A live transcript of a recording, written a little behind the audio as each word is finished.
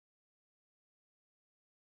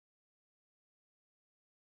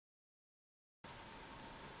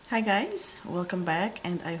Hi guys, welcome back,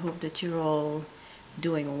 and I hope that you're all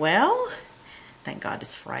doing well. Thank God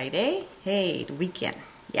it's Friday. Hey, the weekend.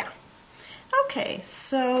 Yeah. Okay,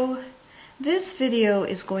 so this video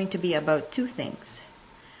is going to be about two things.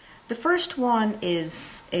 The first one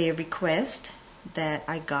is a request that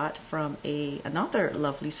I got from another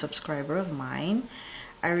lovely subscriber of mine.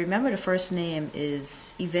 I remember the first name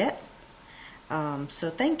is Yvette. So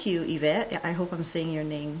thank you, Yvette. I hope I'm saying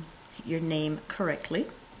your name correctly.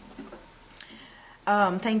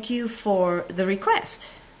 Thank you for the request.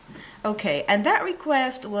 Okay, and that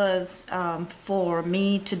request was for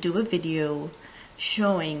me to do a video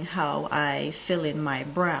showing how I fill in my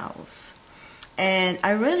brows. And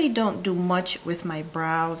I really don't do much with my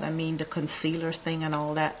brows. I mean, the concealer thing and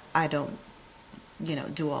all that, I don't,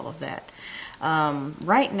 do all of that.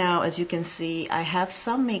 Right now, as you can see, I have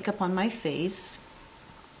some makeup on my face.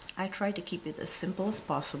 I try to keep it as simple as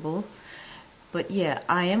possible. But yeah,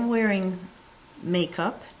 I am wearing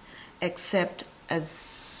makeup, except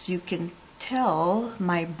as you can tell,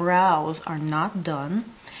 my brows are not done,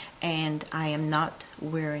 and I am not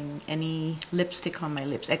wearing any lipstick on my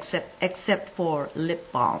lips except for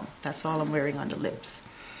lip balm. That's all I'm wearing on the lips,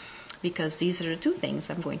 because these are the two things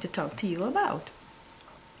I'm going to talk to you about.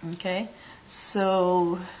 Okay,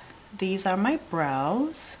 so these are my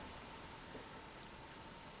brows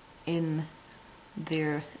in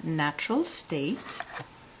their natural state.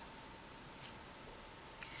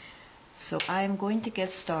 So I'm going to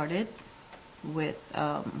get started with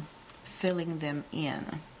filling them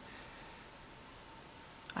in.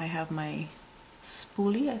 I have my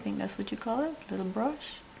spoolie, I think that's what you call it, little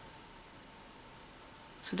brush.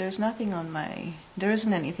 So there isn't anything on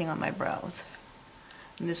my brows.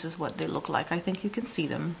 And this is what they look like. I think you can see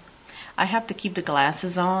them. I have to keep the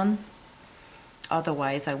glasses on,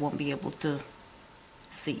 otherwise I won't be able to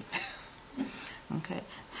see. Okay,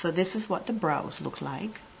 so this is what the brows look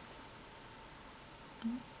like.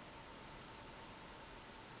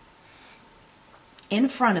 In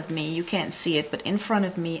front of me, you can't see it, but in front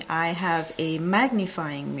of me I have a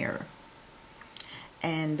magnifying mirror,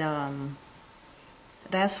 and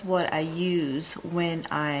that's what I use when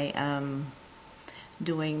I am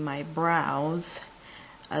doing my brows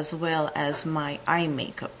as well as my eye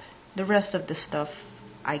makeup. The rest of the stuff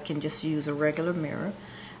I can just use a regular mirror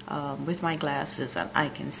with my glasses, and I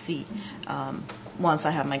can see once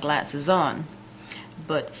I have my glasses on.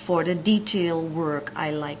 But for the detail work, I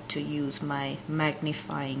like to use my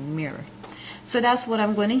magnifying mirror. So that's what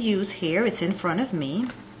I'm going to use here. It's in front of me.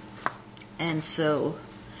 And so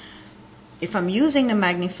if I'm using the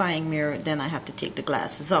magnifying mirror, then I have to take the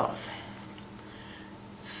glasses off.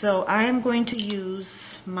 So I am going to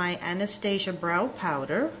use my Anastasia brow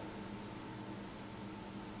powder.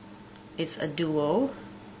 It's a duo.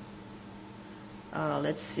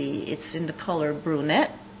 Let's see, it's in the color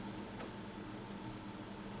brunette.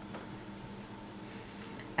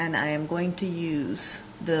 And I am going to use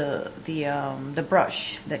the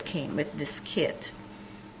brush that came with this kit.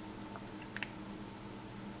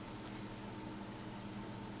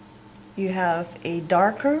 You have a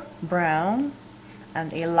darker brown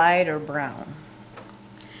and a lighter brown.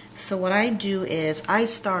 So what I do is I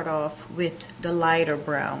start off with the lighter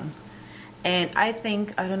brown, and I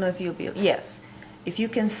don't know if you'll be, yes, if you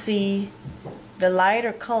can see, the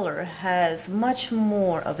lighter color has much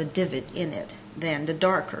more of a divot in it than the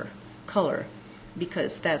darker color,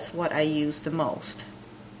 because that's what I use the most.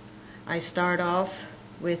 I start off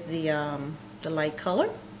with the light color.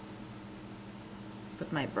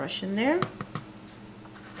 Put my brush in there.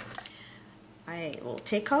 I will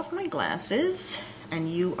take off my glasses, and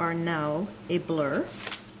you are now a blur.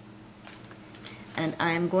 And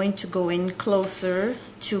I am going to go in closer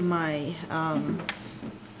to my, I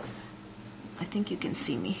think you can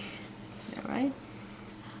see me, all right?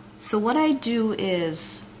 So what I do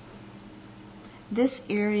is, this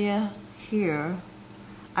area here,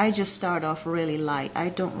 I just start off really light. I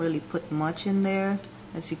don't really put much in there,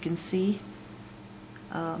 as you can see.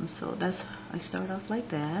 So I start off like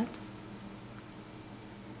that.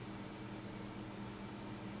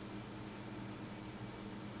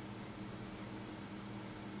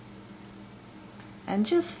 And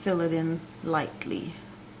just fill it in lightly.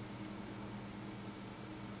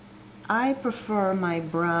 I prefer my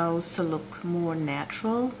brows to look more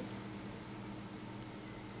natural,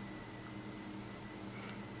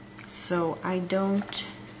 so I don't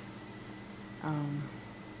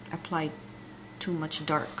apply too much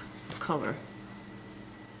dark color.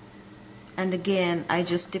 And again, I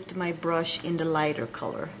just dipped my brush in the lighter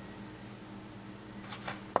color.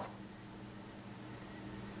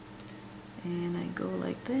 And I go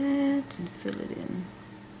like that and fill it in.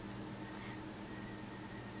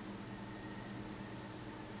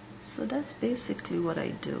 So that's basically what I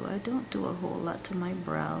do. I don't do a whole lot to my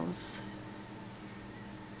brows.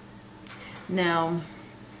 Now,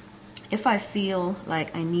 if I feel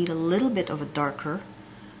like I need a little bit of a darker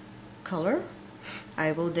color,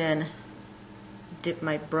 I will then dip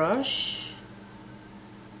my brush,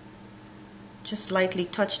 just lightly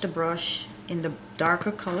touch the brush in the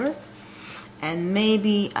darker color, and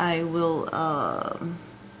maybe I will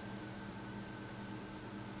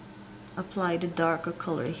apply the darker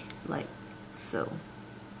color like so,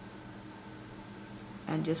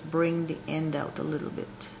 and just bring the end out a little bit.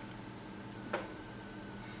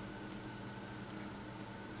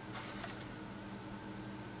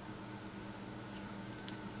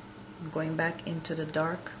 I'm going back into the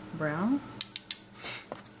dark brown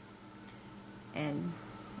and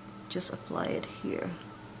just apply it here.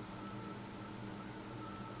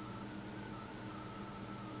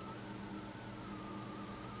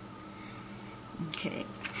 Okay,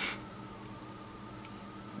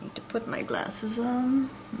 need to put my glasses on.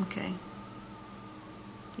 Okay,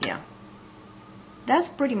 yeah, that's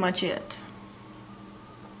pretty much it.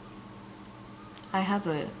 I have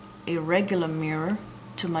a regular mirror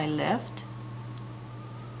to my left.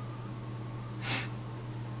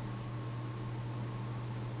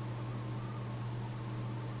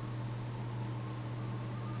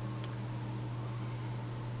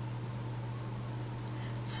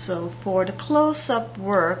 So for the close-up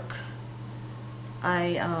work,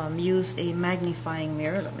 I use a magnifying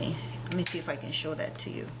mirror. Let me see if I can show that to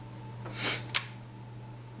you.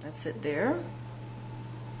 That's it there.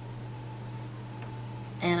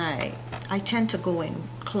 And I tend to go in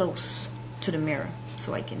close to the mirror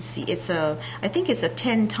so I can see. I think it's a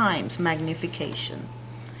 10 times magnification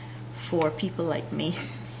for people like me.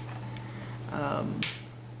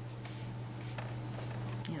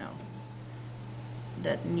 You know,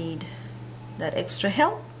 that need that extra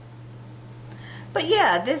help. But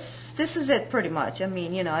yeah, this is it pretty much. I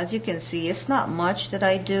mean, you know, as you can see, it's not much that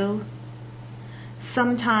I do.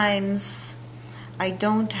 Sometimes I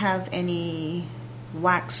don't have any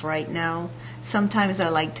wax right now. Sometimes I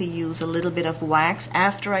like to use a little bit of wax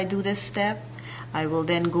after I do this step. I will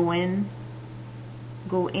then go in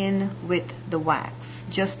with the wax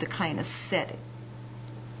just to kind of set it.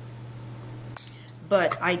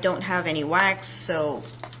 But I don't have any wax, so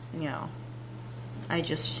you know, I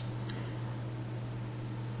just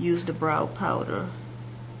use the brow powder.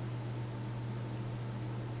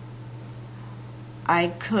 I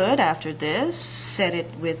could, after this, set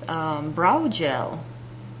it with brow gel.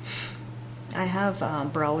 I have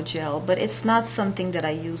brow gel, but it's not something that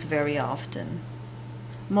I use very often.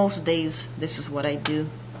 Most days, this is what I do.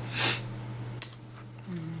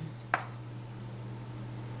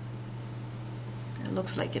 It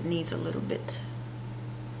looks like it needs a little bit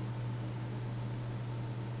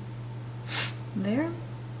there.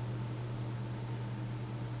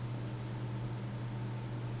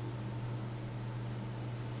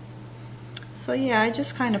 So yeah, I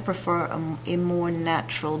just kind of prefer a more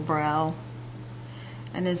natural brow.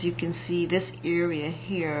 And as you can see, this area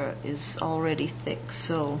here is already thick,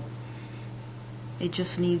 so it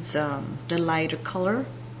just needs the lighter color,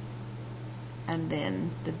 and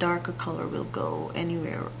then the darker color will go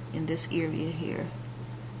anywhere in this area here,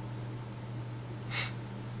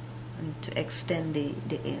 and to extend the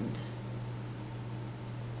end.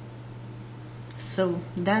 So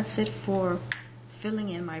that's it for filling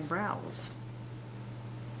in my brows.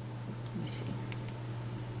 Let me see.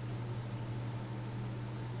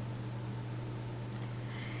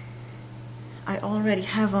 I already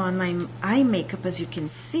have on my eye makeup, as you can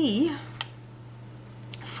see.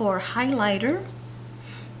 For highlighter,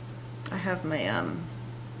 I have my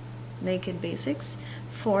Naked Basics.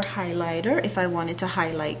 For highlighter, if I wanted to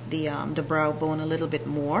highlight the brow bone a little bit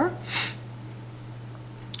more,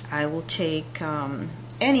 I will take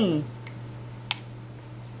any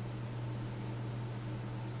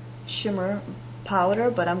shimmer powder,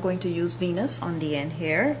 but I'm going to use Venus on the end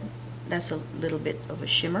here. That's a little bit of a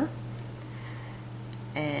shimmer,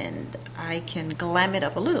 and I can glam it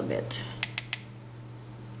up a little bit.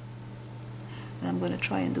 And I'm going to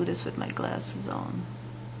try and do this with my glasses on.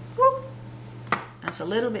 Whoop! That's a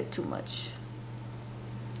little bit too much.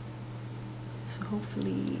 So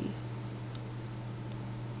hopefully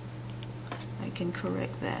I can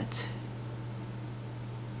correct that.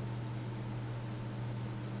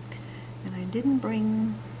 And I didn't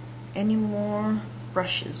bring any more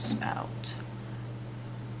brushes out.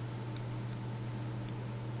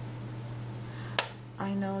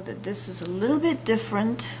 I know that this is a little bit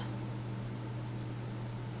different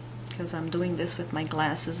because I'm doing this with my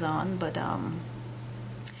glasses on, but I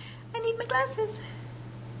need my glasses.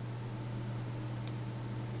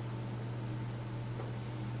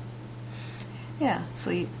 yeah, so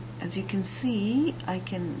as you can see, I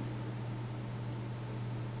can,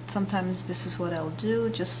 sometimes this is what I'll do,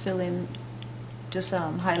 just fill in, just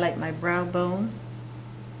highlight my brow bone.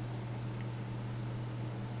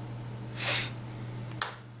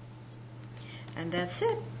 And that's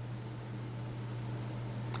it.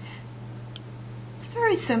 It's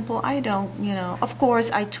very simple. I don't, of course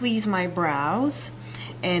I tweeze my brows,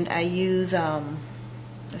 and I use,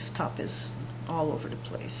 this top is all over the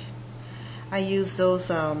place. I use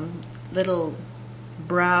those little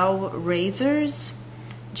brow razors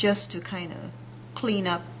just to kind of clean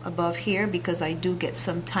up above here, because I do get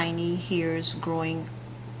some tiny hairs growing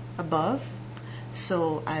above,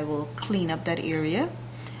 so I will clean up that area.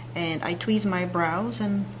 And I tweeze my brows,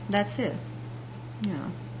 and that's it.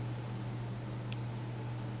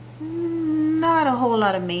 Not a whole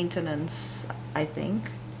lot of maintenance, I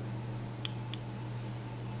think.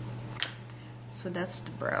 So that's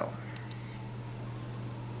the brow.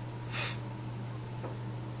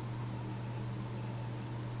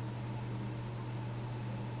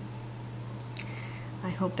 I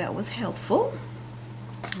hope that was helpful.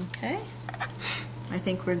 Okay, I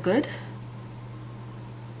think we're good.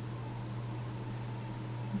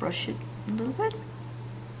 Brush it a little bit,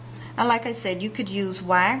 and like I said, you could use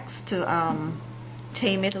wax to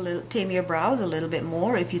tame your brows a little bit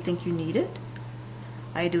more if you think you need it.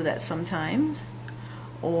 I do that sometimes,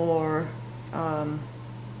 or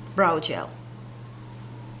brow gel,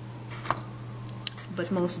 but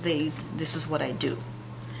most days this is what I do.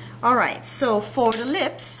 Alright, so for the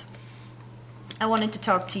lips, I wanted to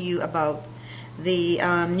talk to you about the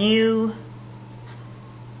new,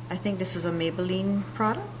 I think this is a Maybelline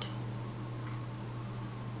product.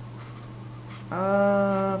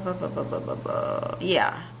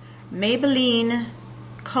 Yeah, Maybelline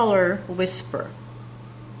Color Whisper.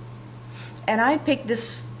 And I picked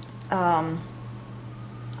this,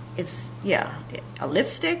 it's, yeah, a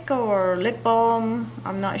lipstick or lip balm.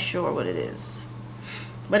 I'm not sure what it is.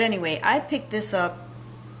 But anyway, I picked this up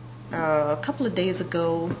a couple of days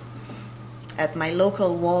ago at my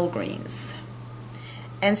local Walgreens.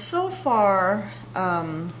 And so far,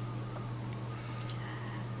 the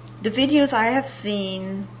videos I have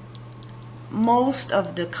seen, most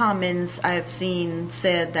of the comments I have seen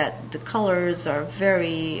said that the colors are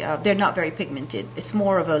very, they're not very pigmented. It's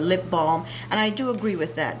more of a lip balm, and I do agree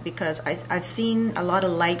with that, because I've seen a lot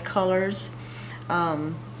of light colors.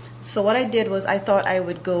 So what I did was I thought I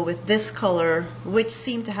would go with this color, which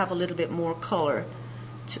seemed to have a little bit more color,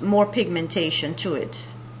 more pigmentation to it.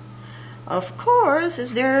 Of course,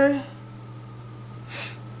 is there...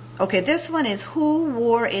 Okay, this one is Who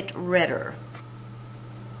Wore It Redder.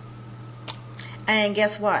 And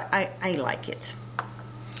guess what? I like it.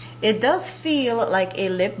 It does feel like a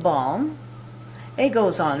lip balm. It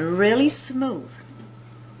goes on really smooth.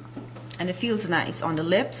 And it feels nice on the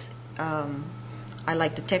lips. I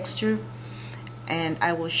like the texture. And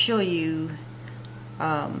I will show you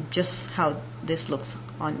just how this looks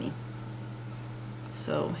on me.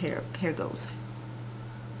 So here goes.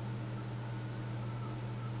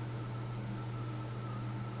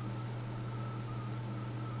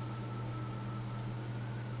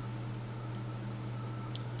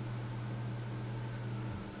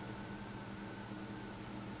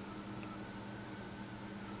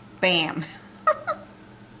 Bam.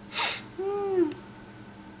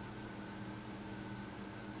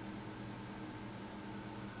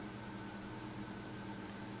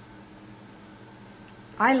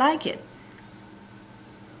 I like it.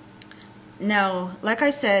 Now, like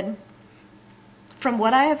I said, from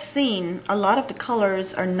what I have seen, a lot of the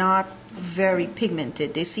colors are not very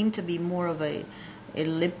pigmented. They seem to be more of a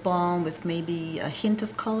lip balm with maybe a hint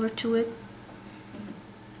of color to it.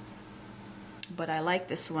 But I like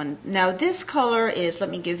this one. Now this color is, let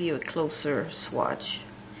me give you a closer swatch.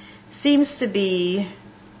 Seems to be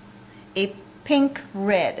a pink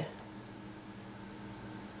red.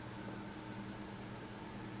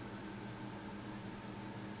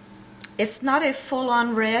 It's not a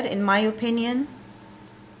full-on red in my opinion.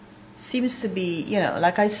 Seems to be, you know,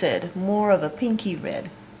 like I said, more of a pinky red.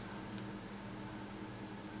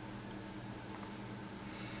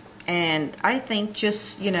 And I think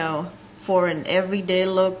just, you know, for an everyday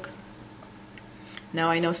look.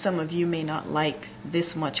 Now I know some of you may not like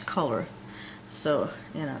this much color, so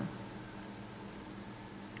you know,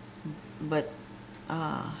 but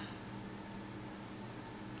I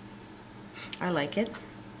like it.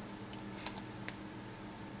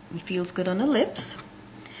 It feels good on the lips.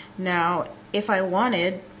 Now if I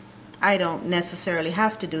wanted, I don't necessarily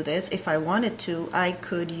have to do this. If I wanted to, I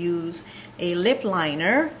could use a lip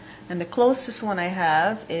liner. And the closest one I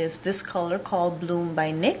have is this color called Bloom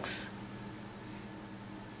by NYX,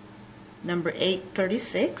 number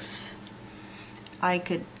 836. I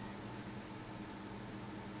could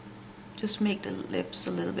just make the lips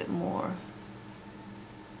a little bit more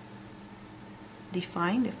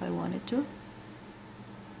defined if I wanted to.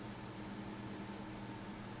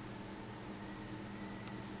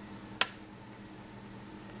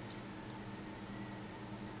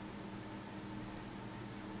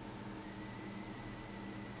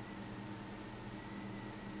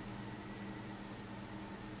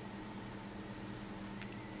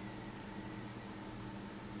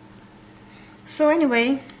 So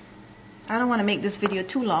anyway, I don't want to make this video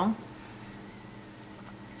too long.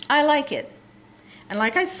 I like it. And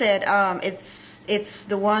like I said, it's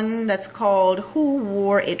the one that's called Who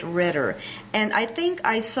Wore It Redder. And I think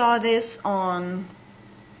I saw this on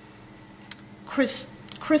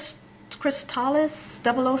Crystalis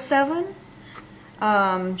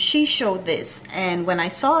 007. She showed this, and when I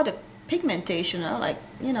saw the pigmentation, I was like,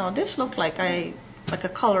 you know, this looked like a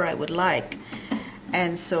color I would like.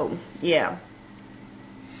 And so, yeah.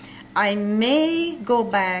 I may go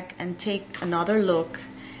back and take another look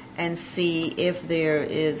and see if there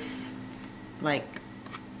is like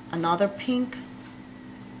another pink,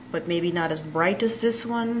 but maybe not as bright as this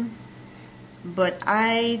one. But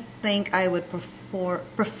I think I would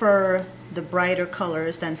prefer the brighter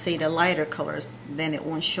colors than say the lighter colors, then it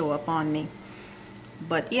won't show up on me.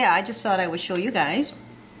 But yeah, I just thought I would show you guys.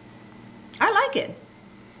 I like it.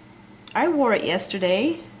 I wore it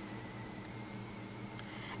yesterday.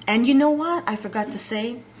 And you know what? I forgot to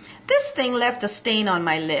say, this thing left a stain on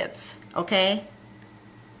my lips, okay?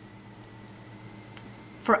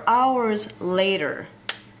 For hours later,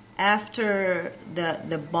 after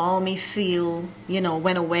the balmy feel, you know,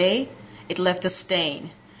 went away, it left a stain.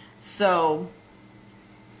 So,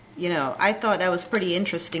 you know, I thought that was pretty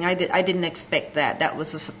interesting. I didn't expect that. That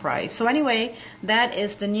was a surprise. So anyway, that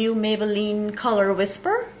is the new Maybelline Color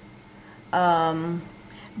Whisper.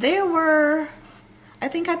 There were, I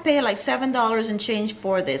think I paid like $7 and change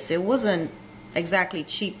for this. It wasn't exactly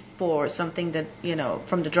cheap for something that, you know,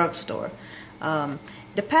 from the drugstore.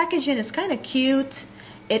 The packaging is kind of cute.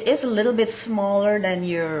 It is a little bit smaller than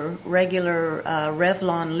your regular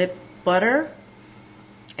Revlon lip butter,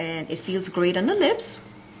 and it feels great on the lips,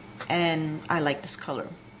 and I like this color.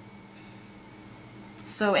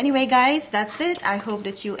 So anyway guys, that's it. I hope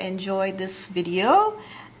that you enjoyed this video.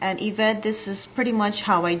 And Yvette, this is pretty much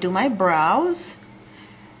how I do my brows.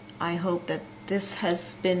 I hope that this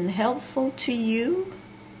has been helpful to you,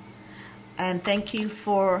 and thank you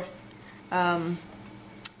for the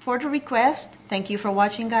request. Thank you for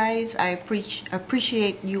watching, guys. I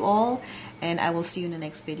appreciate you all, and I will see you in the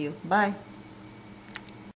next video. Bye.